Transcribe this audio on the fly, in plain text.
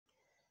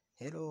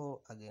Hello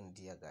again,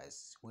 dear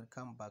guys,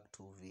 welcome back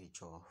to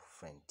Virtual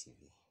Friend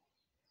TV.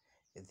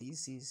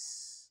 This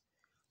is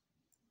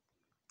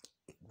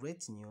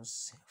great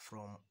news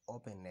from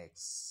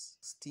OpenEX.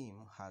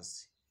 Steam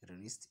has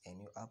released a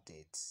new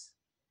update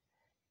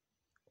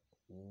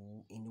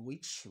in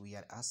which we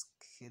are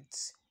asked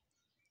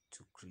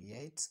to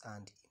create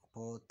and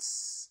import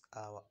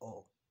our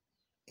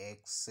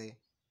OEX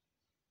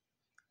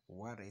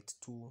wallet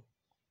to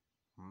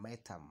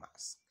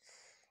Metamask.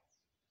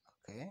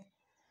 Okay,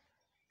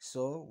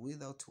 so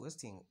without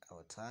wasting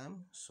our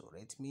time, so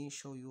let me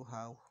show you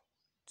how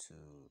to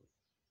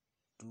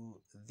do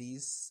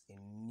this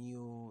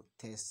new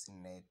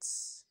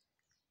Testnet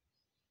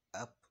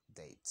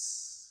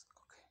updates.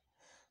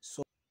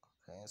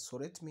 So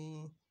let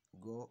me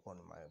go on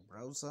my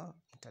browser,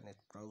 internet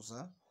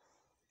browser,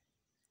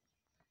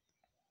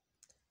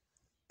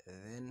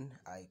 then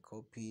I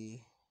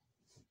copy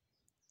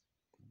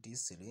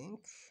this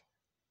link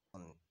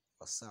on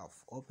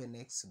yourself,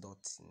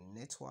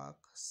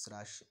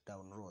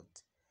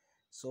 openex.network/download.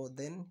 So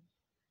then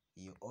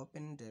you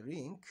open the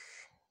link,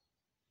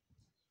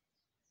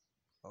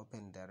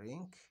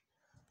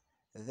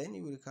 then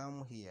you will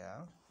come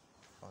here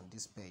on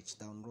this page.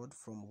 Download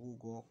from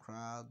Google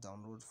Cloud,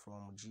 download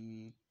from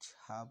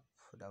GitHub,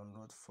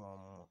 download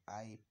from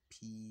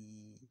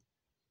IPFS.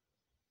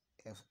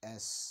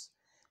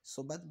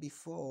 So but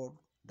before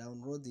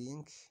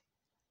downloading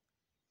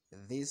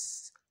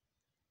this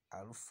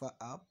alpha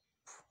app,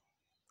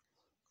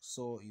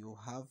 so you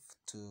have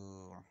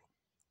to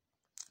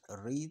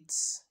read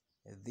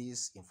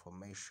this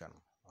information,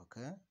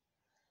 okay?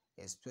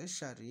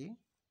 Especially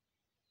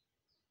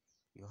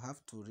you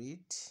have to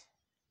read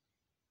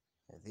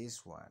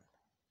this one,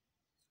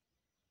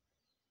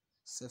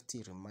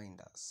 safety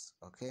reminders.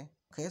 Okay,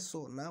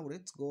 so now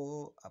let's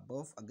go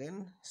above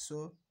again.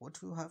 So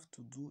what you have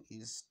to do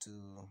is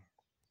to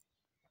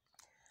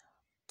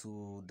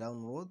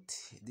download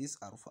this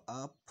alpha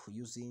app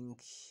using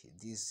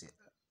this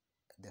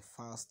the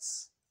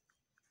first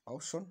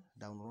option,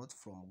 download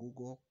from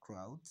Google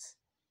Cloud.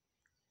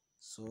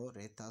 So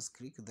let us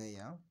click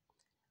there.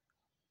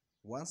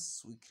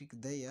 Once we click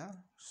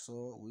there,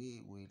 so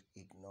we will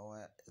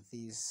ignore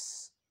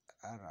these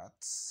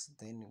alerts,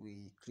 then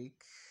we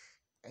click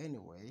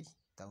anyway,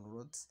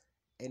 download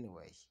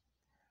anyway.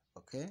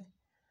 Okay,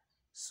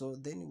 so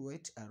then we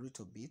wait a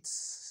little bit.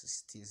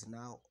 It is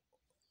now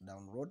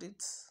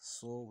downloaded,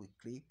 so we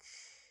click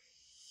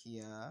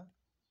here,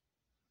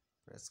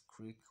 let's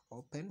click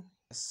open.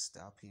 Yes,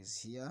 the app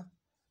is here.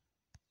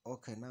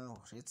 Okay,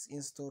 now let's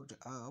install the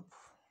app.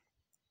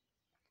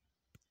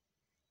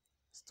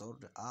 Install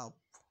the app,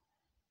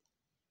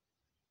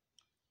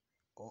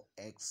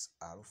 OEX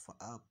alpha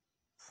app.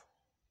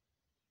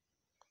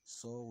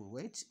 So we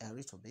wait a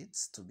little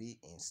bit to be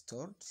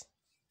installed.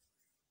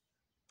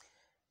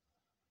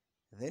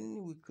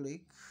 Then we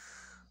click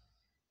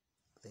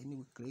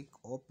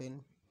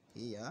open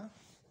here.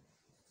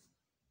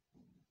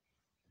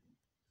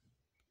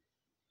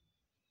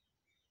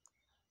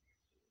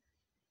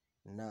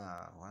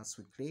 Now once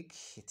we click,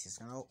 it is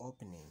now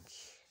opening.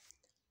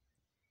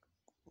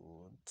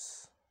 Good.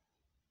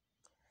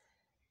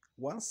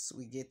 Once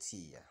we get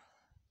here,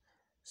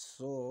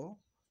 so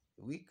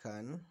we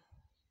can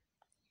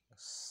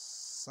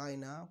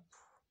sign up,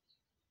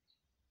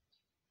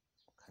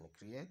 can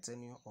create a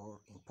new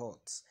or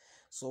import.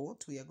 So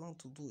what we are going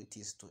to do, it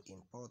is to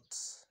import.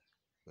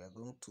 We are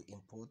going to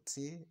import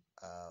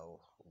a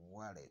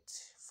wallet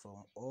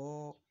from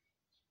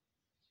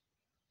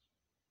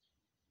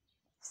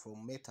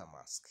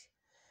Metamask.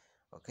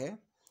 Okay,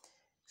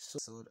 so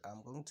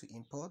I'm going to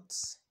import,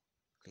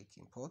 click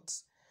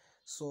import.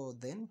 So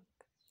then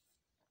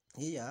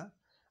here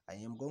I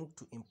am going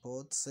to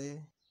import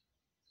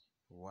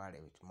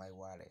my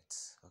wallet.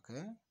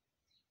 Okay,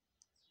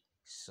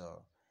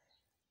 so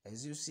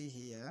as you see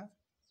here,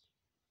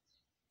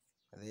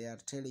 they are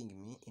telling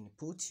me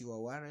input your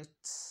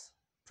wallet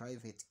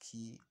private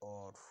key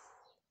or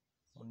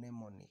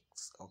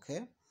mnemonics.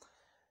 Okay,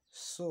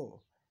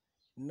 so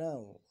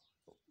now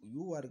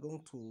you are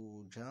going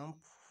to jump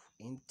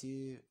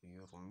into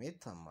your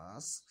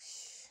Metamask.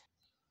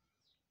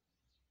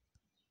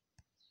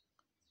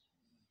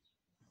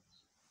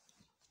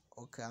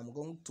 Okay, I'm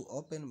going to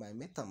open my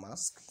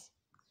Metamask.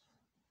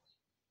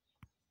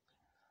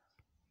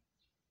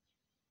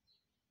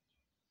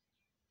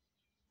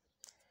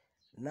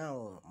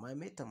 Now my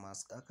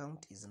Metamask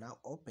account is now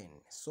open.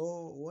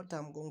 So what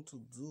I'm going to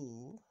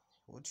do,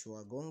 what you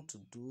are going to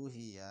do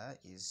here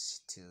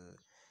is to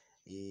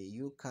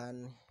you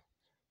can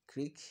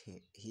click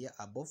here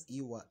above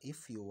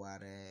if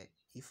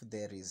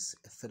there is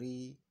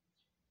 3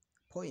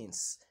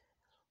 points.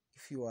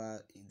 If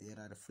there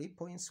are 3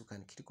 points, you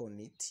can click on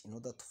it in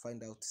order to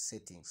find out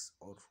settings,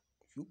 or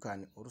you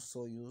can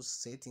also use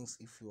settings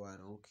if you are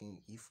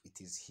looking, if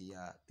it is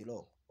here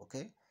below.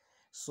 Okay,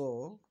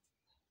 so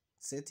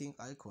setting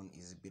icon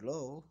is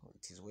below,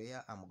 it is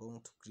where I'm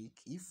going to click.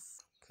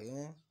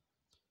 Okay,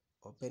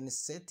 open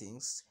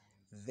settings,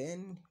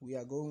 then we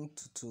are going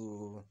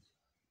to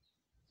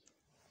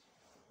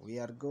we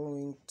are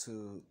going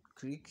to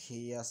click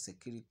here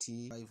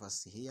security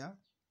privacy here,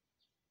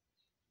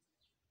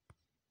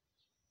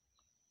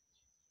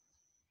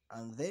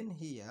 and then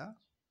here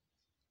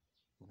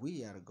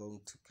we are going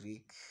to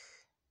click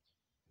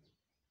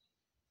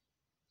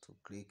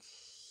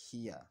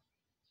here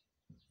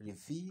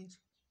reveal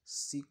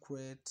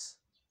secret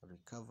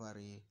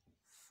recovery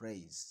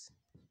phrase,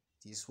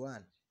 this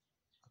one.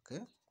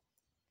 Okay,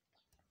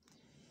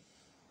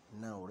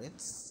 now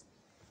let's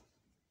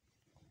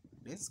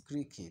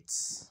click it,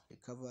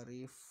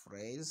 recovery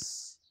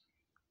phrase.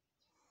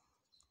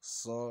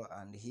 So,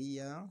 and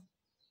here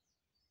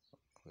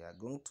we are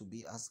going to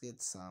be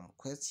asked some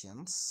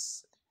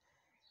questions.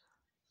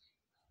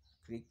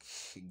 Click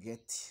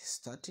get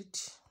started,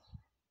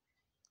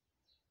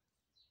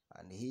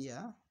 and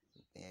here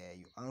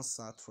you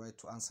try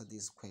to answer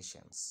these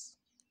questions.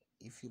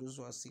 If you lose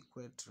your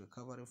secret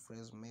recovery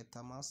phrase,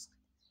 Metamask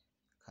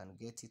can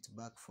get it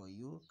back for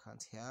you,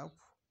 can't help.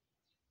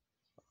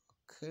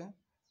 Okay,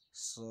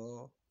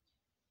 so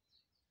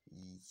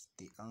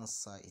the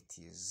answer, it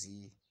is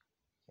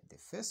the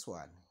first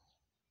one,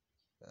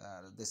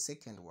 the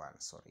second one,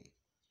 sorry.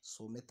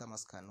 So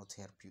Metamask cannot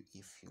help you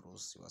if you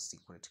lose your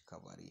secret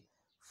recovery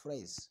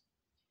phrase.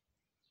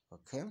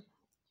 Okay,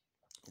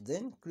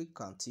 then click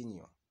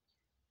continue.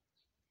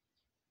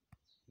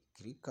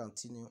 Click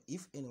continue.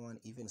 If anyone,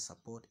 even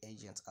support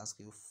agents, ask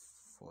you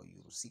for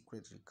your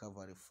secret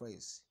recovery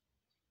phrase,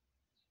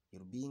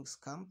 you're being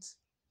scammed,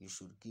 you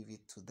should give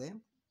it to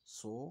them.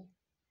 So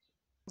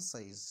answer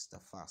is the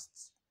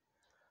first.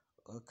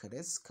 Okay,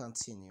 let's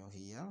continue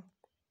here.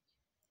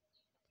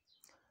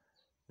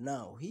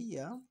 Now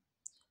here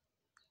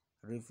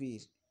reveal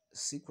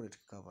secret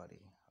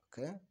recovery.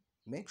 Okay,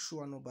 make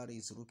sure nobody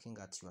is looking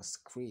at your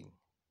screen.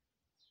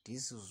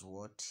 This is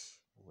what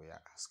we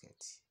are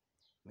asked.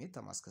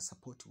 Metamask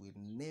support will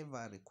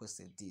never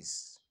request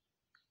this.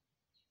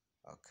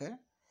 Okay,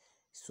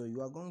 so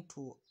you are going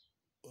to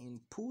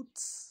input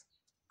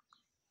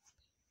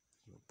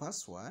your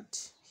password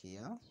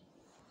here,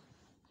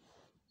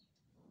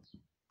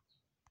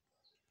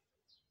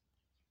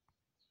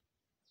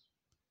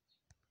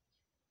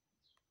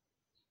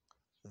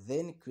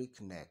 then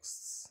click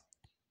next.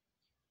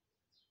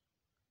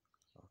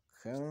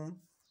 Okay,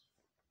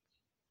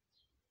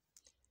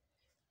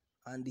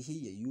 and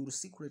here your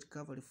secret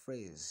recovery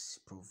phrase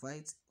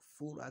provides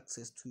full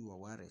access to your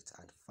wallet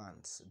and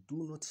funds.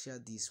 Do not share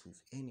this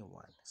with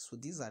anyone. So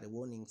these are the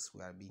warnings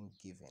we are being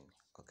given.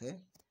 Okay,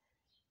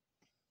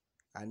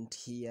 and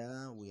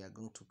here we are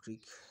going to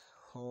click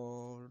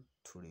hold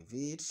to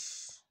reveal.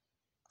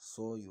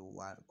 So you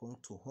are going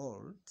to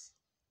hold,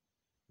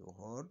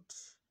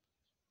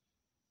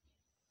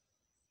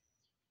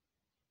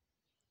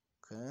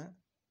 okay,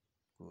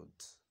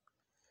 good.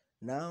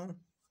 Now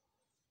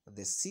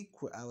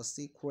our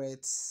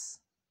secret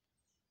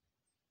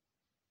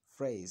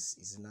phrase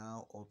is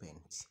now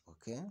opened.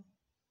 Okay,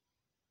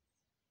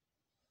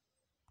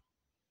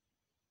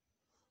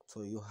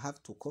 so you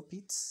have to copy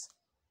it.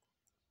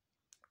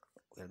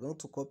 We are going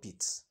to copy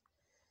it,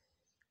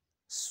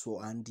 so,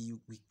 and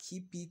we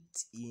keep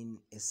it in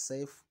a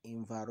safe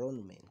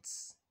environment.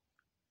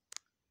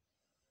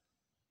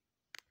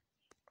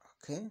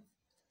 Okay,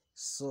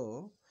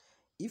 so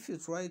if you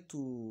try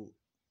to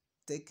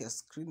take a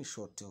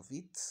screenshot of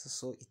it,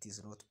 so it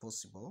is not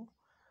possible.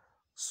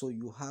 So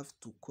you have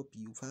to copy,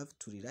 you have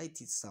to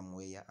rewrite it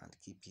somewhere and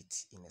keep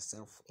it in a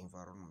safe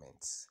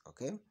environment.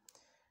 Okay,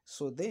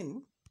 so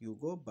then you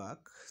go back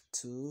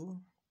to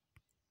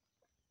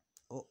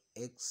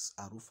OEX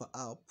Alpha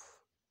app,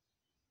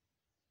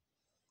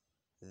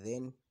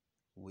 then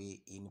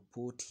we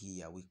input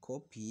here, we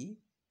copy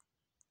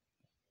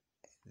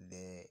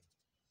the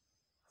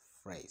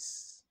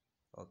phrase.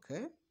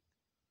 Okay,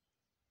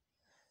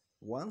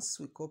 once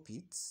we copy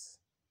it,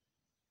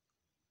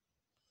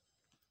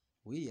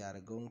 we are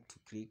going to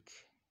click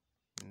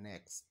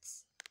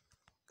next.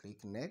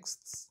 Click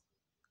next.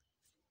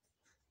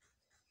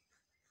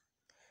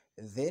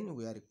 Then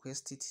we are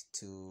requested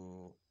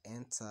to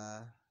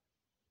enter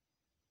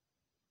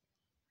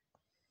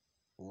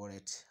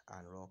wallet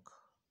unlock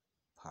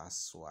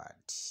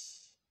password.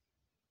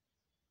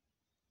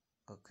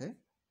 Okay,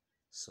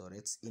 so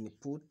let's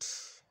input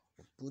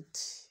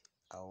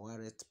our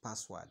wallet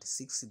password,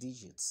 6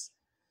 digits.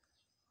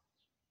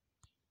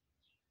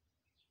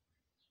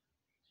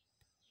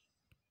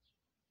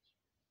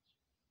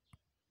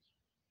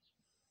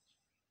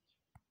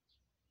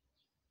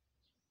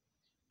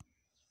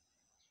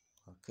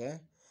 Okay,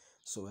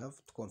 so we have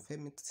to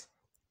confirm it.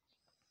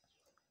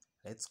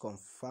 Let's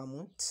confirm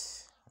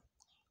it.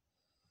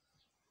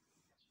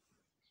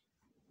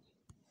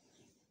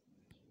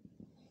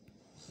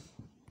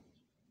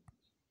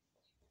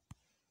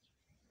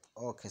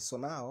 Okay, so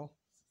now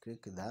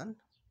click done.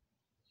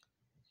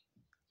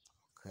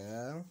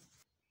 Okay,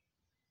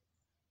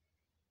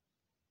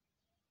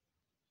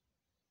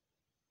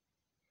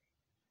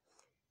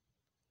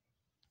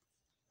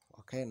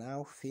 okay,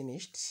 now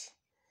finished.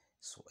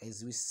 So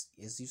as you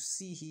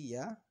see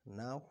here,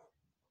 now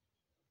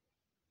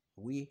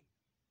we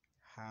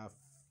have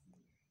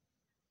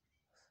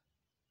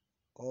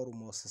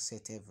almost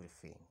set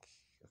everything.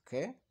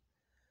 Okay,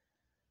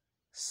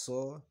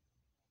 so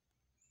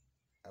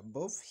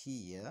above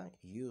here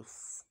you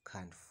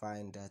can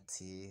find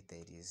that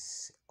there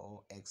is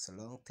OEX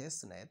long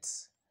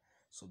testnet.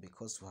 So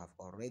because we have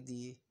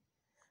already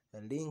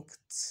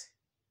linked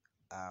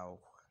our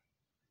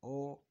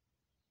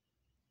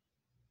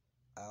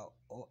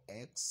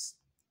OEX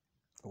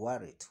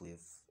wallet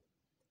with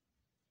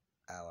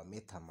our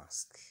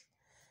Metamask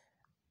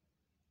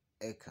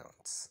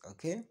accounts.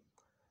 Okay,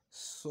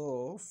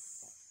 so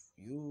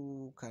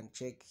you can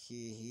check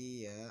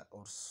here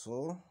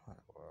also.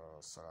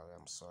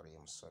 I'm sorry,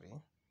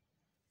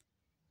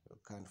 you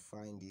can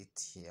find it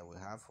here. We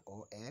have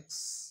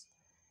OEX,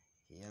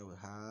 here we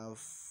have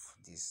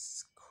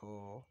this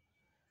core,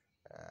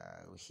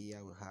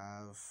 here we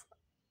have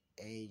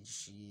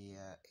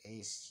AGI.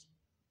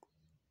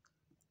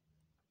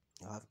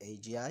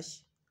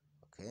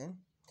 Okay,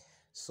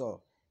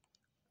 so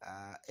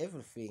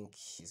everything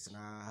is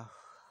now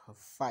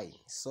fine.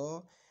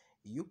 So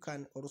you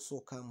can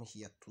also come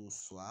here to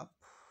swap.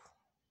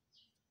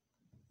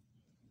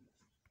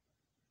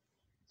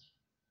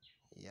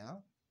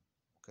 Yeah,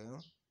 okay,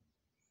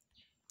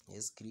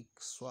 let's click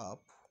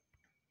swap.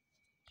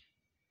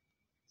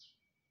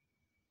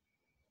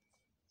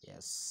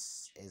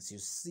 Yes, as you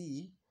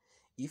see,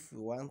 if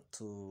you want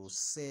to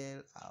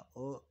sell our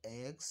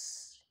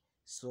OEX,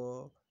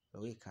 so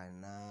we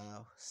can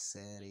now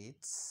sell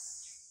it.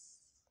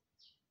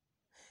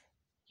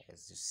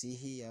 As you see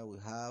here, we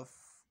have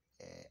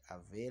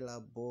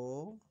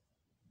available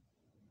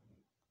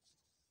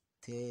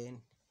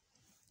 10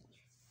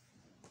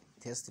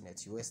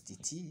 Testnet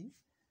USDT.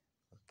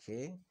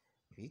 Okay,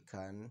 we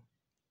can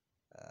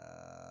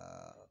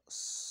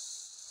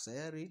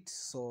sell it.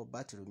 So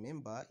but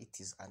remember, it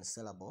is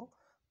unsellable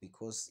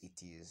because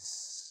it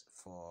is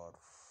for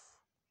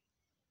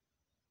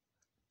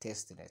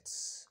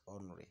Testnet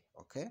only.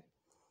 Okay,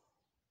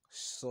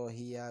 so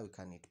here we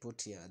can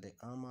put here the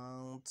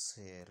amount.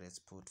 Let's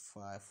put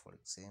 5 for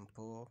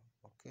example.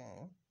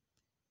 Okay,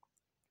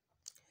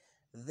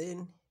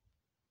 then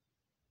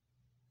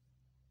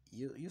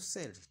you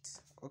sell it.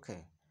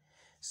 Okay,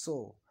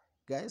 so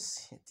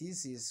guys,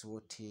 this is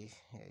what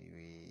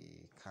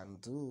we can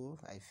do.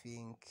 I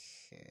think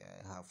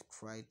I have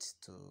tried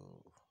to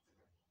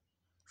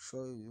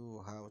show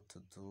you how to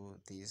do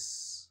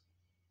this.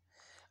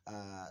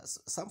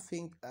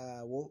 Something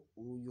what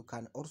you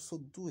can also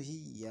do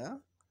here,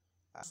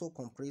 also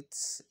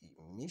complete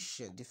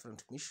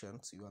different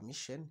missions, your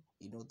mission,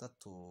 in order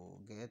to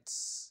get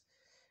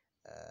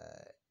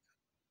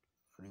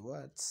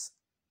rewards.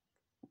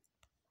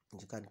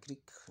 You can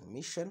click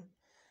mission,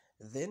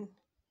 then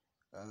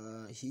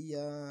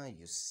here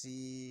you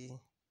see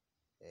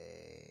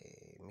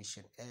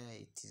mission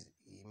A. It is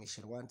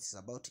mission 1 is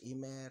about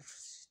email,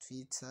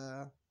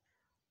 Twitter.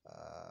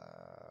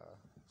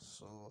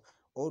 So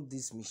all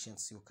these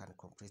missions you can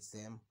complete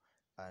them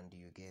and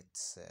you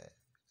get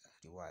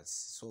rewards.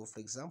 So for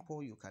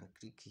example, you can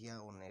click here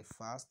on a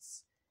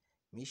first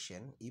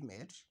mission,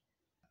 email.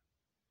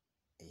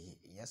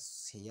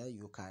 Yes, here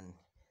you can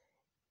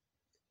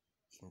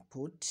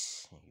input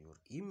your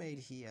email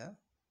here.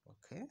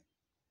 Okay,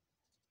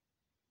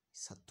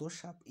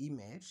 Satoshi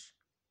email,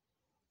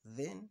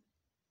 then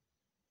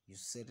you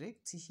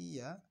select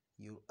here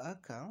your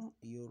account,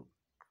 your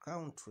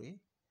country,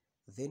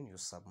 then you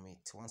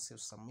submit. Once you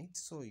submit,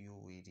 so you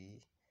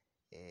will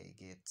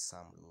get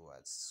some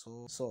rewards.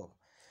 So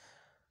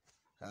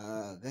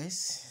guys,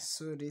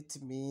 so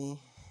let me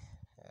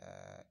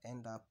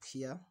end up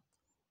here,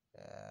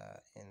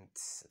 and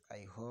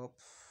I hope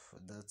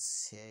that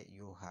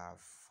you have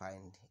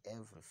find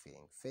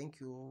everything. Thank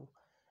you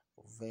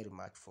very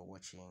much for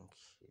watching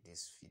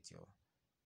this video.